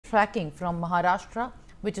tracking from Maharashtra,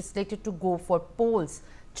 which is slated to go for polls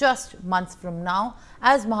just months from now.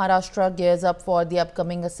 As Maharashtra gears up for the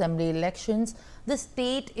upcoming assembly elections, the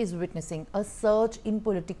state is witnessing a surge in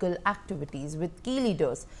political activities, with key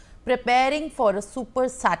leaders preparing for a super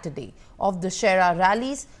Saturday of Dussehra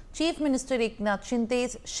Rallies. Chief Minister Eknath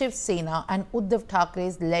Shinde's Shiv Sena and Uddhav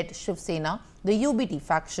Thackeray-led Shiv Sena, the UBT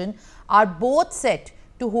faction, are both set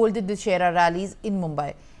to hold the Dussehra Rallies in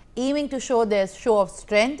Mumbai, aiming to show their show of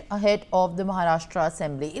strength ahead of the Maharashtra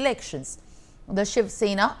Assembly elections. The Shiv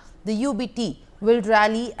Sena, the UBT, will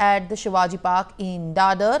rally at the Shivaji Park in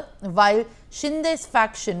Dadar, while Shinde's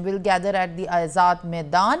faction will gather at the Azad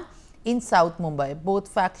Maidan in South Mumbai. Both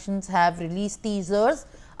factions have released teasers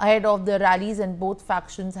ahead of the rallies, and both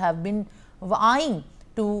factions have been vying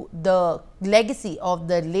to the legacy of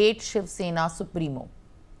the late Shiv Sena Supremo,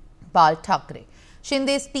 Uddhav Thackeray.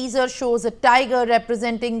 Shinde's teaser shows a tiger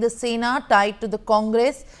representing the Sena tied to the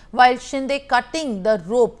Congress, while Shinde cutting the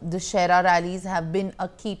rope. The Dussehra rallies have been a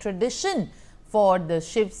key tradition for the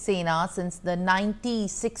Shiv Sena since the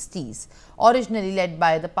 1960s, originally led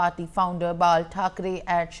by the party founder Uddhav Thackeray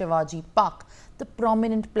at Shivaji Park. The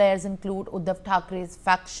prominent players include Uddhav Thackeray's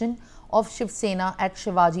faction of Shiv Sena at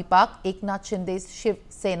Shivaji Park, Eknath Shinde's Shiv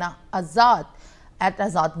Sena Azad at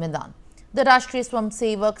Azad Maidan, the Rashtriya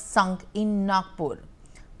Swamsevak Sangh in Nagpur,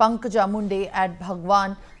 Pankaja Munde at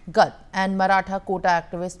Bhagwan Gad, and Maratha Kota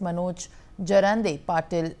activist Manoj Jarande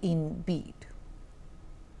Patil in Beed.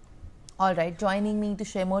 All right, joining me to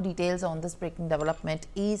share more details on this breaking development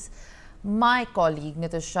is my colleague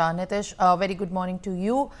Nitish Shah. Nitish, very good morning to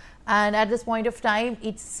you. And at this point of time,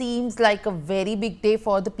 it seems like a very big day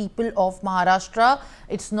for the people of Maharashtra.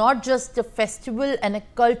 It's not just a festival and a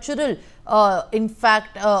cultural, in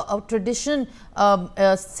fact, a tradition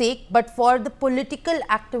sake, but for the political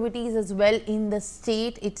activities as well in the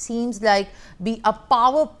state. It seems like be a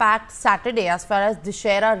power-packed Saturday as far as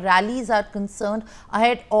Dussehra rallies are concerned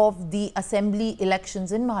ahead of the assembly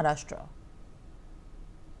elections in Maharashtra.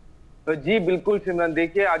 जी बिल्कुल सिमरन,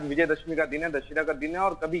 देखिए आज विजयदशमी का दिन है, दशहरा का दिन है,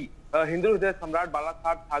 और कभी हिंदू हृदय सम्राट बाला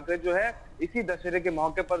साहब ठाकरे जो है इसी दशहरे के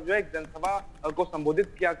मौके पर जो है एक जनसभा को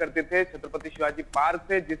संबोधित किया करते थे छत्रपति शिवाजी पार्क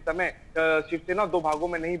से, जिस समय शिवसेना दो भागों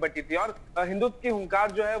में नहीं बटी थी और हिंदुत्व की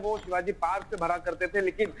हुंकार जो है वो शिवाजी पार्क से भरा करते थे।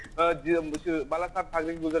 लेकिन बाला साहब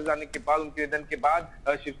ठाकरे के गुजर जाने के बाद, उनके निधन के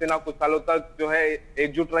बाद शिवसेना कुछ सालों तक जो है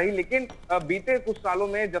एकजुट रही। लेकिन बीते कुछ सालों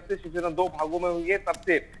में जब से शिवसेना दो भागों में हुई है, तब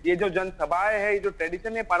से ये जो जनसभाएं है, ये जो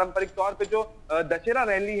ट्रेडिशन है, पारंपरिक तौर पे जो दशहरा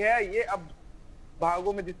रैली है, ये अब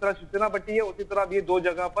भागों में जिस तरह शिवसेना बटी है, उसी तरह ये दो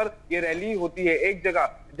जगह पर ये रैली होती है। एक जगह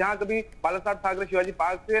जहां कभी बाला साहब ठाकरे शिवाजी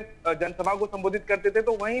पार्क से जनसभा को संबोधित करते थे,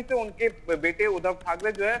 तो वहीं से उनके बेटे उद्धव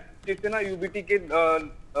ठाकरे जो है शिवसेना यूबीटी के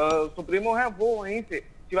सुप्रीमो है, वो वहीं से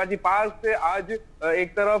शिवाजी पार्क से आज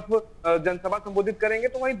एक तरफ जनसभा संबोधित करेंगे,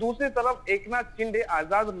 तो वहीं दूसरी तरफ एकनाथ शिंदे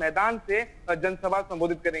आजाद मैदान से जनसभा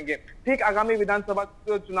संबोधित करेंगे। ठीक आगामी विधानसभा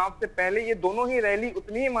चुनाव से पहले ये दोनों ही रैली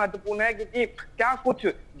उतनी ही महत्वपूर्ण है, क्योंकि क्या कुछ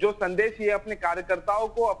जो संदेश ये अपने कार्यकर्ताओं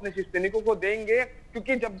को, अपने शिव सैनिकों को देंगे।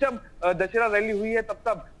 क्योंकि जब जब दशहरा रैली हुई है,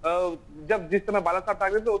 तब जब जिस समय बाला साहब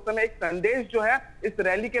ठाकरे थे, उस समय एक संदेश जो है इस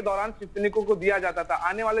रैली के दौरान शिव सैनिकों को दिया जाता था।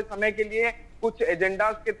 आने वाले समय के लिए कुछ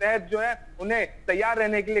एजेंडास के तहत जो है उन्हें तैयार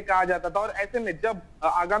रहने के लिए कहा जाता था। और ऐसे में जब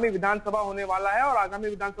आगामी विधानसभा होने वाला है और आगामी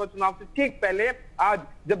विधानसभा चुनाव से ठीक पहले आज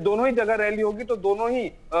जब दोनों ही जगह रैली होगी, तो दोनों ही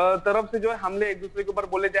तरफ से जो है हमले एक दूसरे के ऊपर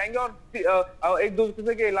बोले जाएंगे और एक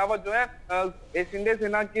दूसरे के अलावा जो है शिंदे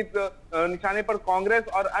सेना की निशाने पर कांग्रेस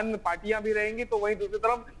और अन्य पार्टियां भी रहेंगी, तो वहीं दूसरी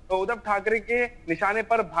तरफ उद्धव ठाकरे के निशाने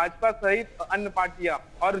पर भाजपा सहित अन्य पार्टियां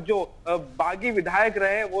और जो बागी विधायक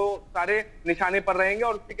रहे वो सारे निशाने पर रहेंगे।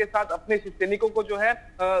 और उसी के साथ अपने शिव सैनिकों को जो है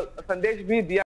संदेश भी दिया